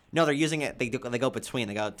once. No, they're using it. They go between.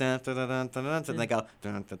 They go dun dun dun dun dun, and they go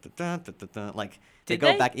dun dun dun dun dun. Like they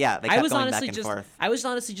go back. Yeah, they kept going back and forth. I was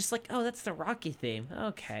honestly just like, oh, that's the Rocky theme.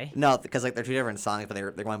 Okay. No, because like they're 2 different songs, but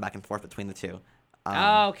they're going back and forth between the 2.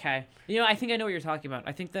 Okay. I think I know what you're talking about.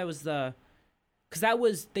 I think that was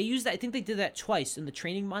they used that. I think they did that twice in the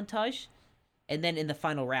training montage, and then in the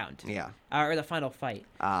final round. Yeah. Or the final fight.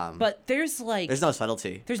 But there's no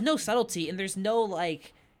subtlety. There's no subtlety, and there's no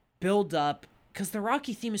build up, because the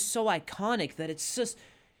Rocky theme is so iconic that it's just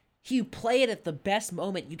you play it at the best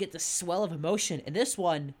moment, you get the swell of emotion. And this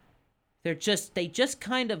one, they just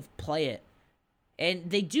kind of play it,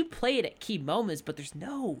 and they do play it at key moments, but there's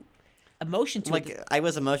no emotion to it. I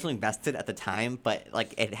was emotionally invested at the time, but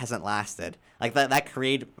it hasn't lasted. That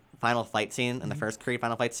Creed final fight scene and the first Creed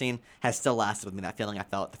final fight scene has still lasted with me. That feeling I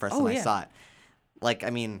felt the first time I saw it.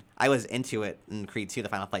 I was into it in Creed 2, the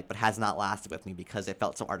final fight, but has not lasted with me because it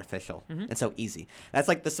felt so artificial and so easy. That's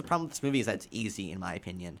the problem with this movie is that it's easy in my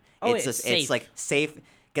opinion. It's safe. It's safe.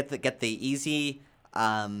 Get the easy.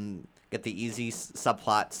 Get the easy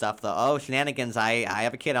subplot stuff. Shenanigans. I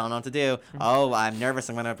have a kid. I don't know what to do. Oh, I'm nervous.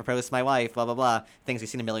 I'm gonna propose to my wife. Blah blah blah. Things we've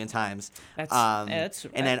seen a million times.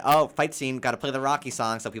 Fight scene. Got to play the Rocky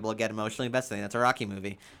song so people get emotionally invested. That's a Rocky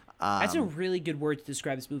movie. That's a really good word to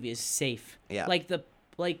describe this movie. Is safe. Yeah. The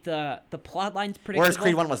plot line's predictable. Whereas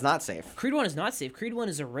Creed 1 was not safe. Creed 1 is not safe. Creed 1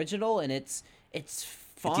 is original and it's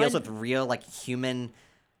fun. It deals with real human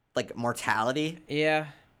mortality. Yeah.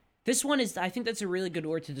 This one is, I think that's a really good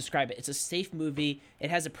word to describe it. It's a safe movie.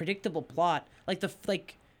 It has a predictable plot.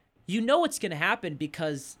 You know what's going to happen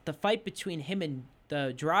because the fight between him and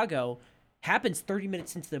the Drago happens 30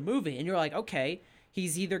 minutes into the movie. And you're like, okay,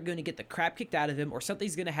 he's either going to get the crap kicked out of him or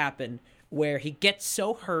something's going to happen where he gets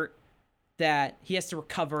so hurt that he has to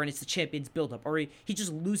recover and it's the champion's buildup. Or he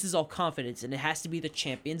just loses all confidence and it has to be the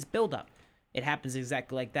champion's buildup. It happens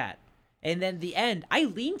exactly like that. And then the end, I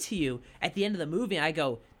lean to you at the end of the movie and I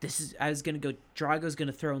go, I was going to go, Drago's going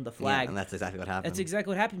to throw in the flag. Yeah, and that's exactly what happened. That's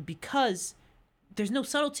exactly what happened because there's no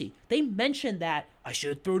subtlety. They mentioned that I should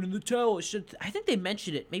have thrown in the towel. I think they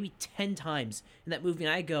mentioned it maybe 10 times in that movie,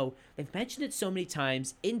 and I go, they've mentioned it so many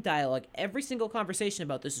times in dialogue. Every single conversation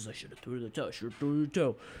about this is I should have thrown in the towel. I should have thrown in the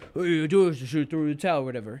towel. What are you doing? I should have thrown in the towel.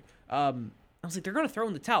 Whatever. I was like, they're gonna throw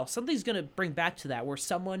in the towel. Something's gonna bring back to that where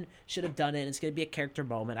someone should have done it. And it's gonna be a character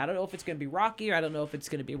moment. I don't know if it's gonna be Rocky or I don't know if it's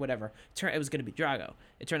gonna be whatever. It was gonna be Drago.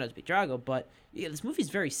 It turned out to be Drago, but yeah, this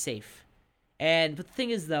movie's very safe. But the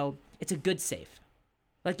thing is, though, it's a good safe.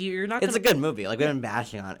 Like you're not. It's a good movie. Like we've been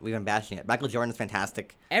bashing on it. We've been bashing it. Michael Jordan's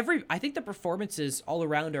fantastic. I think the performances all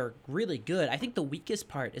around are really good. I think the weakest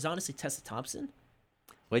part is honestly Tessa Thompson.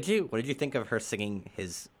 What did you think of her singing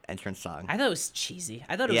his entrance song? I thought it was cheesy.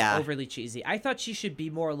 I thought it was overly cheesy. I thought she should be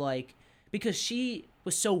more like, because she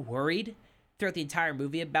was so worried throughout the entire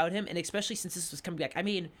movie about him, and especially since this was coming back. I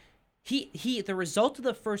mean, the result of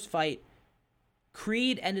the first fight,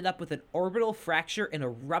 Creed ended up with an orbital fracture and a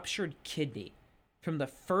ruptured kidney from the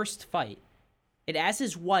first fight. And as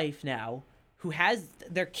his wife now, who has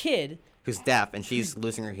their kid, who's deaf and she's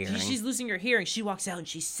losing her hearing. She's losing her hearing. She walks out and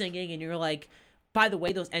she's singing, and you're like, by the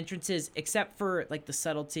way, those entrances, except for like the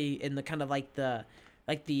subtlety and the kind of like the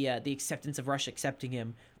acceptance of Rush accepting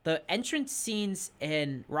him, the entrance scenes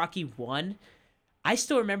in Rocky 1, I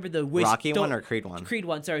still remember the wish. Rocky 1 or Creed 1? Creed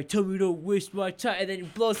 1, sorry. Tell me don't waste my time. And then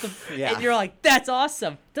it blows the. Yeah. And you're like, that's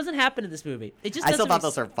awesome. Doesn't happen in this movie. It just. I still thought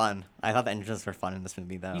those were fun. I thought the entrances were fun in this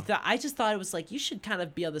movie, though. I just thought it was like, you should kind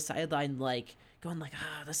of be on the sideline, like, going like,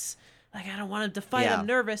 this, like, I don't want him to fight. Yeah. I'm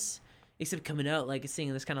nervous. Except coming out, like,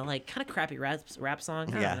 singing this kind of crappy rap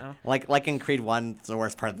song. I don't know. Like in Creed 1, the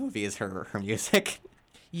worst part of the movie is her music.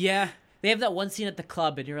 Yeah. They have that one scene at the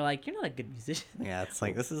club, and you're like, you're not a good musician. Yeah, it's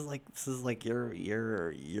like this is like you're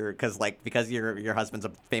because your husband's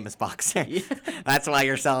a famous boxer. Yeah. That's why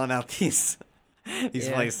you're selling out these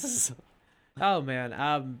places. Oh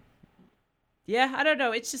man, yeah, I don't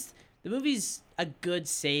know. It's just the movie's a good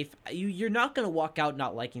safe. You're not gonna walk out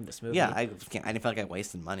not liking this movie. Yeah, I didn't feel like I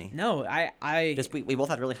wasted money. No, I just we both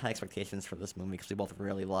had really high expectations for this movie because we both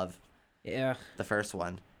really love the first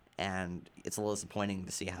one. And it's a little disappointing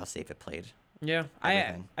to see how safe it played. Yeah,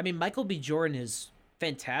 I mean, Michael B. Jordan is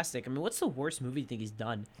fantastic. I mean, what's the worst movie you think he's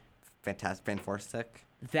done? Fantastic, Fantastic.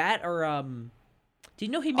 That or do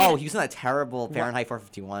you know he made? Oh, he was in that terrible Fahrenheit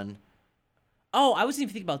 451. Oh, I wasn't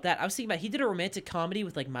even thinking about that. I was thinking about he did a romantic comedy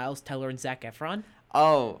with like Miles Teller and Zac Efron.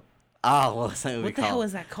 Oh, what was that movie What the hell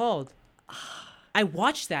is that called? I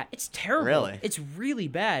watched that. It's terrible. Really? It's really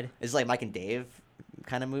bad. Is it like Mike and Dave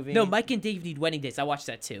kind of movie? No, Mike and Dave Need Wedding Dates. I watched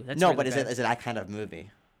that too. That's no, really but bad. is it that kind of movie?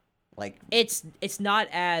 Like it's not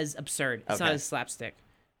as absurd. It's not as slapstick.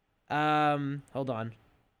 Hold on.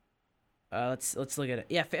 Let's look at it.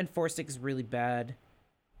 Yeah, Fantastic is really bad.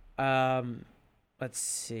 Let's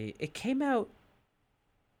see. It came out.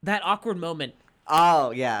 That awkward moment. Oh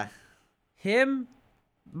yeah. Him,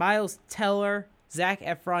 Miles Teller, Zac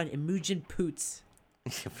Efron, Imogen Poots.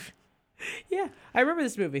 Yeah, I remember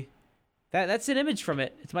this movie. That's an image from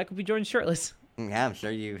it. It's Michael B. Jordan shirtless. Yeah, I'm sure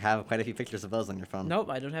you have quite a few pictures of those on your phone. Nope,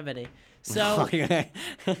 I don't have any. So,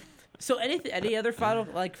 so any other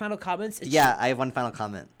final comments? Yeah, I have one final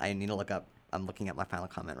comment. I need to look up. I'm looking at my final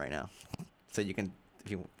comment right now, so you can, if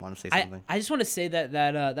you want to say something. I just want to say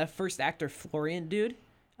that first actor Florian dude.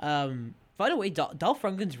 By the way, Dolph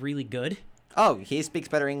Lundgren's really good. Oh, he speaks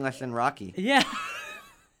better English than Rocky. Yeah.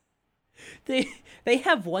 They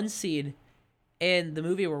have one scene in the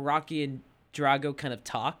movie where Rocky and Drago kind of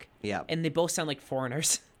talk. Yeah. And they both sound like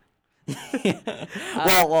foreigners.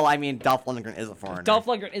 Well, I mean, Dolph Lundgren is a foreigner. Dolph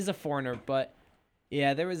Lundgren is a foreigner, but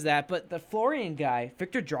yeah, there was that. But the Florian guy,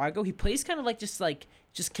 Victor Drago, he plays kind of like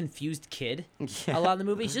just confused kid. Yeah. A lot of the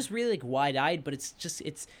movie. He's just really like wide-eyed, but it's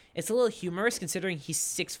a little humorous considering he's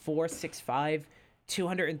 6'4", 6'5",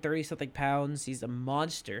 230 something pounds. He's a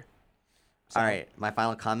monster. So. All right, my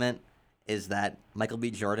final comment is that Michael B.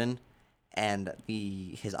 Jordan and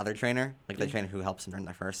his other trainer, like the trainer who helps him during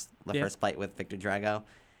the first fight with Victor Drago,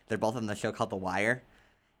 they're both on the show called The Wire,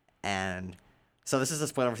 and so this is a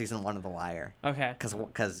spoiler for season 1 of The Wire. Okay.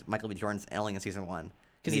 Because Michael B. Jordan's ailing in season 1.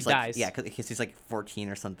 Because he dies. Yeah, because he's like 14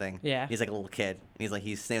 or something. Yeah. He's like a little kid, and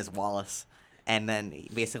his name is Wallace, and then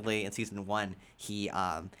basically in season 1 he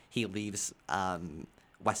leaves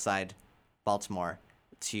West Side, Baltimore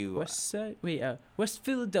to West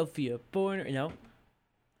Philadelphia,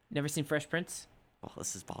 never seen Fresh Prince. Well,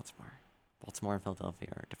 this is Baltimore. Baltimore and Philadelphia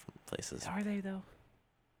are different places. Are they though?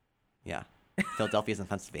 Yeah. Philadelphia's in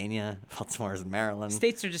Pennsylvania. Baltimore is in Maryland.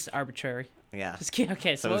 States are just arbitrary. Yeah. Just kidding.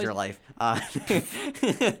 Okay. So is your life. So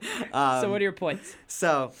what are your points?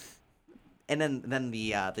 So, and then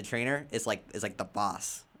the trainer is like the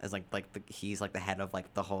boss. Is he's like the head of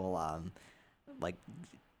like the whole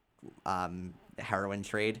heroin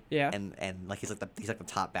trade. Yeah. And like he's like the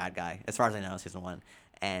top bad guy as far as I know, season 1.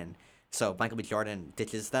 And so Michael B. Jordan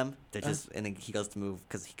ditches and then he goes to move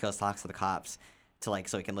because he talks to the cops to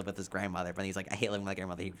so he can live with his grandmother. But he's like, I hate living with my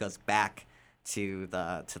grandmother. He goes back to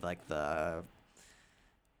the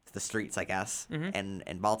streets, I guess,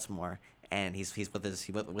 in Baltimore, and he's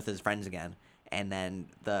with his friends again. And then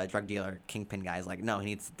the drug dealer kingpin guy is like, no, he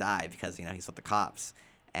needs to die because he's with the cops,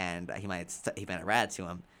 and he might have rat to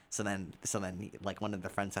him. So then one of the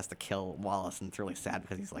friends has to kill Wallace, and it's really sad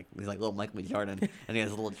because he's like little Michael B. Jordan, and he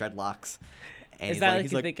has little dreadlocks. And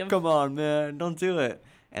he's like, come on, man, don't do it.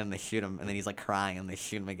 And they shoot him, and then he's like crying, and they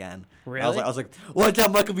shoot him again. Really? I was like, watch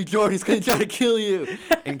out, Michael B. Jordan, he's gonna try to kill you.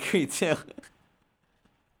 In Creed 2.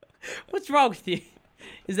 What's wrong with you?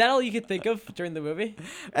 Is that all you could think of during the movie?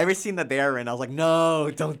 Every scene that they're in, I was like,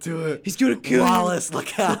 no, don't do it. He's gonna kill Wallace,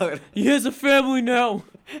 look out. He has a family now.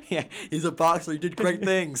 Yeah, he's a boxer. He did great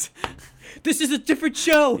things. This is a different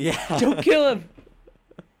show. Yeah. Don't kill him.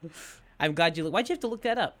 I'm glad you... Why'd you have to look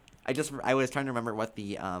that up? I was trying to remember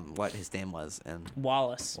what his name was. And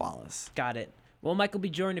Wallace. Got it. Well, Michael B.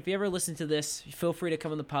 Jordan, if you ever listen to this, feel free to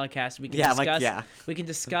come on the podcast. We can discuss... We can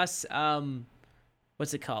discuss...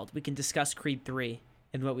 what's it called? We can discuss Creed 3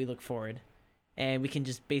 and what we look forward. And we can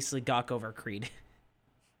just basically gawk over Creed.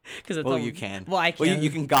 You can. Well, I can. Well, you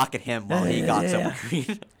can gawk at him while he gawks over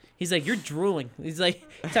Creed. He's like, you're drooling. He's like,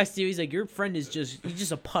 he talks to you. He's like, your friend is he's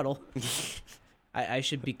just a puddle. I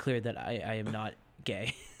should be clear that I am not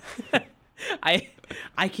gay. I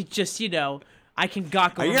could just, I can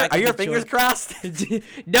gawk over. Are your fingers crossed?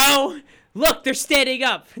 No. Look, they're standing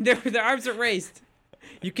up. Their arms are raised.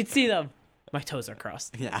 You can see them. My toes are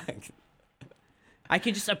crossed. Yeah. I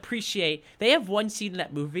can just appreciate. They have one scene in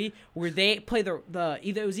that movie where they play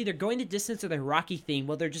it was either Going the Distance or the Rocky theme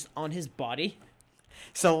while they're just on his body.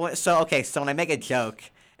 So when I make a joke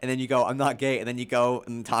and then you go, I'm not gay, and then you go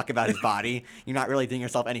and talk about his body, you're not really doing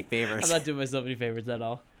yourself any favors. I'm not doing myself any favors at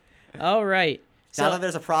all. All right. So, not that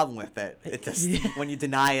there's a problem with it. It just when you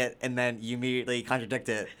deny it and then you immediately contradict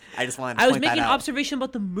it. I just wanted to point that out. I was making an observation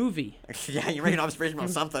about the movie. Yeah, you're making an observation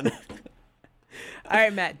about something. All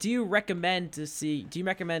right, Matt. Do you recommend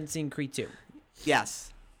seeing Creed 2?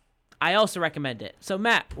 Yes. I also recommend it. So,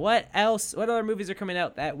 Matt, what other movies are coming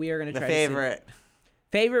out that we are going to try to see?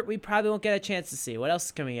 Favorite we probably won't get a chance to see. What else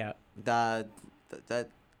is coming out? The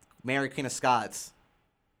Mary Queen of Scots.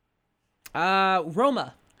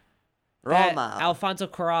 Roma. Roma. Alfonso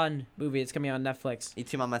Cuarón movie. It's coming out on Netflix. Y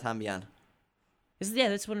tu mamá también.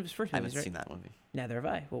 That's one of his first movies, I haven't seen that movie. Neither have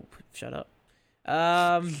I. Well, shut up.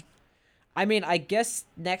 I mean, I guess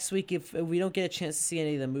next week if we don't get a chance to see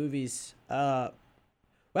any of the movies,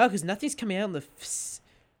 because nothing's coming out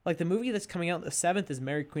in the movie that's coming out on the 7th is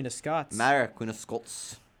Mary Queen of Scots. Mary Queen of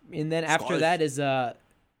Scots. And then after that is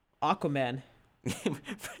Aquaman.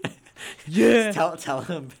 Yeah. Tell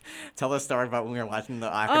the story about when we were watching the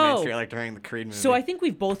Aquaman trailer during the Creed movie. So I think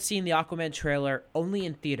we've both seen the Aquaman trailer only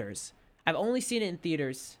in theaters. I've only seen it in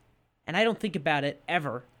theaters, and I don't think about it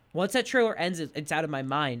ever. Once that trailer ends, it's out of my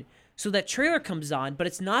mind. So that trailer comes on, but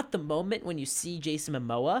it's not the moment when you see Jason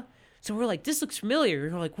Momoa. So we're like, this looks familiar.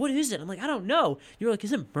 You're like, what is it? I'm like, I don't know. You're like,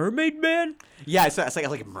 is it Mermaid Man? Yeah, it's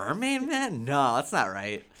like Mermaid Man? No, that's not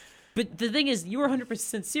right. But the thing is, you were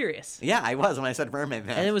 100% serious. Yeah, I was when I said Mermaid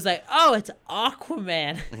Man. And it was like, oh, it's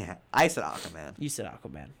Aquaman. Yeah, I said Aquaman. You said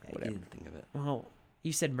Aquaman. Yeah, whatever. You didn't think of it. Well,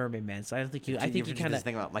 you said Mermaid Man, so I don't think you. I think you kind of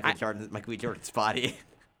think about Michael B. Jordan's body.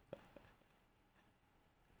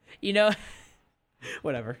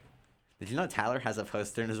 Whatever. Did you know Tyler has a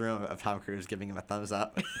poster in his room of Tom Cruise giving him a thumbs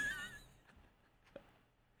up?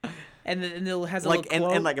 and it has a like little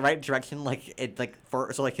quote. in right direction,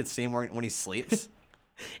 so he can see him when he sleeps.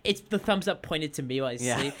 It's the thumbs up pointed to me while I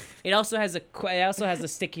sleep. It also has a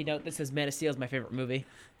sticky note that says Man of Steel is my favorite movie.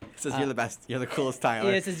 It says you're the best. You're the coolest,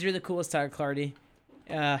 Tyler. Yeah, it says you're the coolest, Tyler Clardy.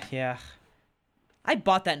 Yeah. I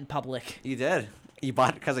bought that in public. You did. You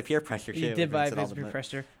bought it because of peer pressure too. You did buy it because of peer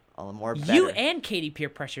pressure. All the more better. You and Katie peer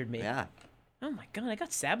pressured me. Yeah. Oh my god, I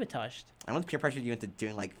got sabotaged. I once peer pressured you into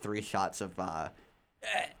doing 3 shots of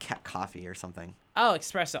cat coffee or something. Oh,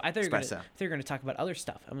 espresso. I thought you were going to talk about other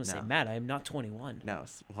stuff. I'm going to say, Matt, I am not 21. No,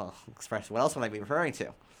 well, espresso. What else would I be referring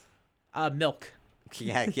to? Milk.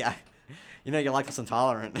 Yeah. You're lactose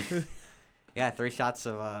intolerant. Yeah, 3 shots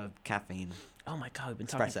of caffeine. Oh my god, we've been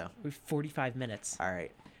talking espresso. We're 45 minutes. All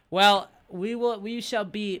right. Well, we shall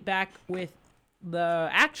be back with this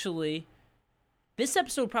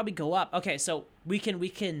episode will probably go up. Okay, so we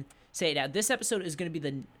can say it now. This episode is going to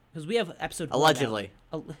be because we have episode allegedly.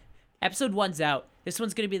 Episode 1's out. This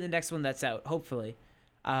one's going to be the next one that's out, hopefully.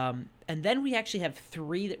 And then we actually have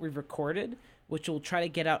 3 that we've recorded which will try to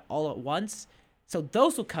get out all at once. So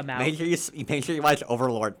those will come out. Make sure you watch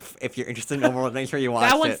Overlord if you're interested in Overlord. Make sure you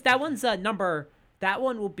watch it. That one's number. That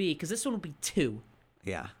one will be because this one will be 2.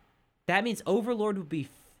 Yeah. That means Overlord will be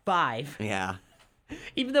 5. Yeah.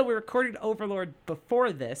 Even though we recorded Overlord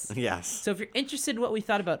before this. Yes. So if you're interested in what we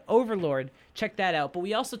thought about Overlord, check that out. But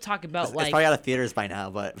we also talk about it's probably out of theaters by now,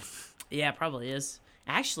 but. Yeah, it probably is.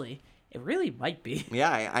 Actually, it really might be.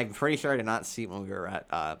 Yeah, I'm pretty sure I did not see it when we were at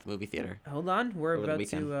the movie theater. Hold on, we're about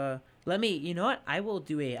to. Let me. You know what? I will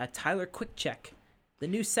do a Tyler quick check. The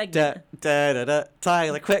new segment.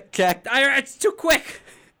 Tyler quick check. It's too quick.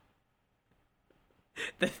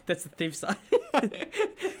 That's the theme song.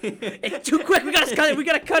 It's too quick. We gotta cut it. We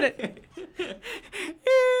gotta cut it.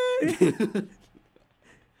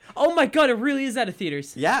 Oh my god! It really is out of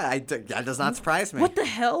theaters. Yeah, that does not surprise me. What the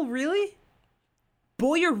hell? Really?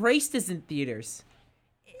 Boy Erased is in theaters.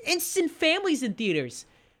 Instant Family's in theaters.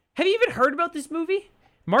 Have you even heard about this movie?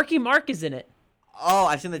 Marky Mark is in it. Oh,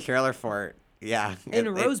 I've seen the trailer for it. Yeah.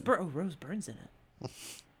 And Rose Byrne's in it. Ooh,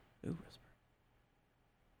 Rose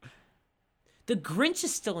Byrne. The Grinch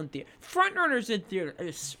is still in theater. Frontrunner's in theater. I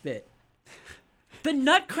just spit. The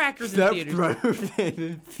Nutcracker's in theaters.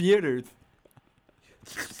 in theaters.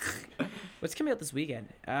 What's coming out this weekend?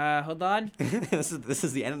 Hold on. This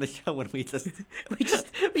is the end of the show when we just we just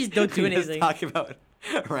don't do anything. Just talk about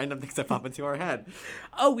random things that pop into our head.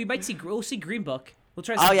 Oh, we'll see Green Book. We'll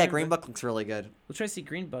try. To see Green Book looks really good. We'll try to see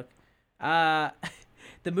Green Book. The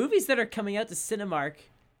movies that are coming out to Cinemark,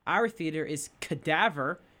 our theater, is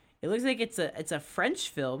Cadaver. It looks like it's a French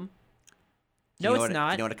film. No, it's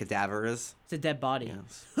not. You know what a cadaver is? It's a dead body.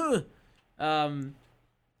 Yes.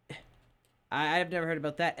 I've never heard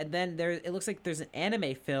about that. And then it looks like there's an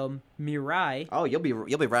anime film, Mirai. Oh, you'll be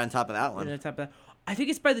right on top of that one. On top of that. I think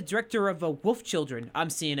it's by the director of Wolf Children. I'm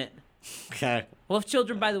seeing it. Okay. Wolf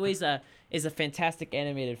Children, by the way, is a fantastic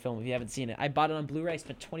animated film. If you haven't seen it, I bought it on Blu-ray.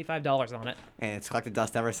 Spent $25 on it. And it's collected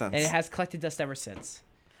dust ever since. And it has collected dust ever since.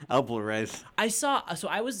 Oh, Blu-rays.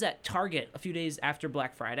 I was at Target a few days after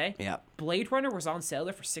Black Friday. Yeah. Blade Runner was on sale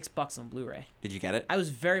there for $6 on Blu-ray. Did you get it? I was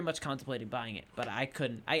very much contemplating buying it, but I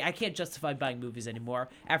couldn't. I can't justify buying movies anymore.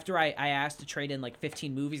 After I asked to trade in like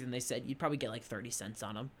 15 movies, and they said you'd probably get like 30 cents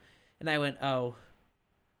on them. And I went, oh,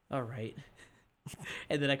 all right.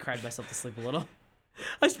 And then I cried myself to sleep a little.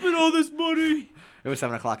 I spent all this money. It was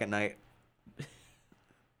 7 o'clock at night.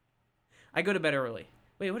 I go to bed early.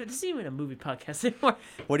 Wait, what? This isn't even a movie podcast anymore.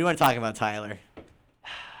 What do you want to talk about, Tyler?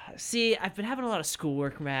 See, I've been having a lot of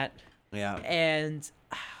schoolwork, Matt. Yeah. And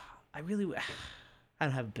I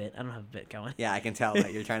don't have a bit. I don't have a bit going. Yeah, I can tell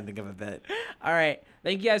that you're trying to think of a bit. All right.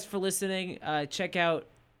 Thank you guys for listening. Check out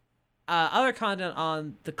other content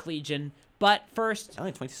on the Collegian. But first...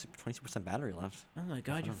 Only 20% battery left. Oh my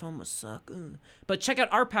god, your phone must suck. Ugh. But check out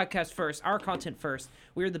our podcast first. Our content first.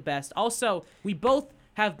 We're the best. Also, we both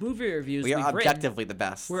have movie reviews. We are objectively the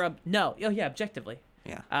best. Objectively.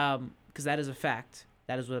 Yeah. Because that is a fact.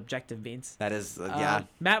 That is what objective means. That is, yeah.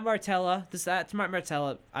 Matt Martella. That's Matt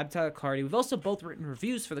Martella. I'm Tyler Clardy. We've also both written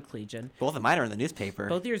reviews for the Collegian. Both of mine are in the newspaper.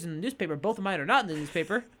 Both of yours in the newspaper. Both of mine are not in the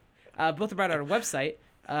newspaper. Both are right on our website.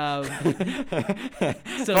 So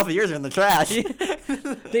both of yours are in the trash.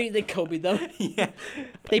 they copied them. Yeah.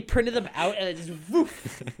 They printed them out and it just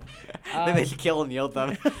woof. Then they kill and yield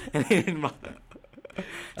them.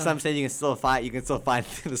 Some say you can still find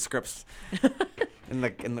the scripts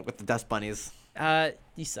with the dust bunnies.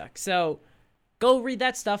 You suck. So go read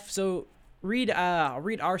that stuff. So read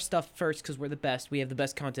our stuff first because we're the best. We have the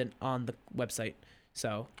best content on the website.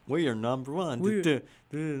 So we are number one.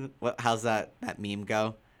 How's that meme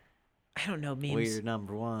go? I don't know memes. We're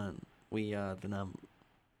number one. We are the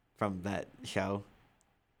from that show.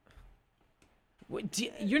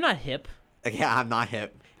 You're not hip. Yeah, I'm not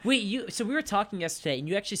hip. Wait, so we were talking yesterday, and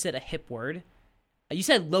you actually said a hip word. You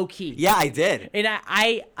said low key. Yeah, I did. And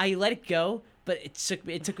I let it go, but it took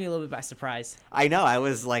me a little bit by surprise. I know. I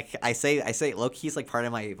was like, I say low key is like part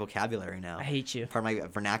of my vocabulary now. I hate you. Part of my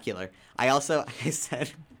vernacular. I said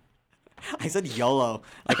YOLO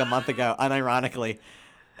like a month ago, unironically.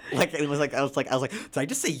 Like it was like I was like, did I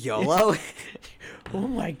just say YOLO? Oh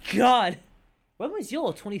my god. When was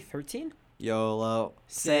YOLO? 2013? YOLO.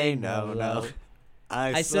 Say no.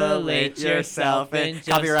 Isolate yourself and just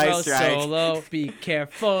copyright go strike. Solo. Be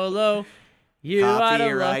careful. You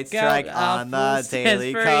copyright strike on the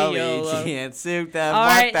Daily Collegian. Sue them $1,000. All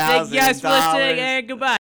right, thank you guys for listening and goodbye.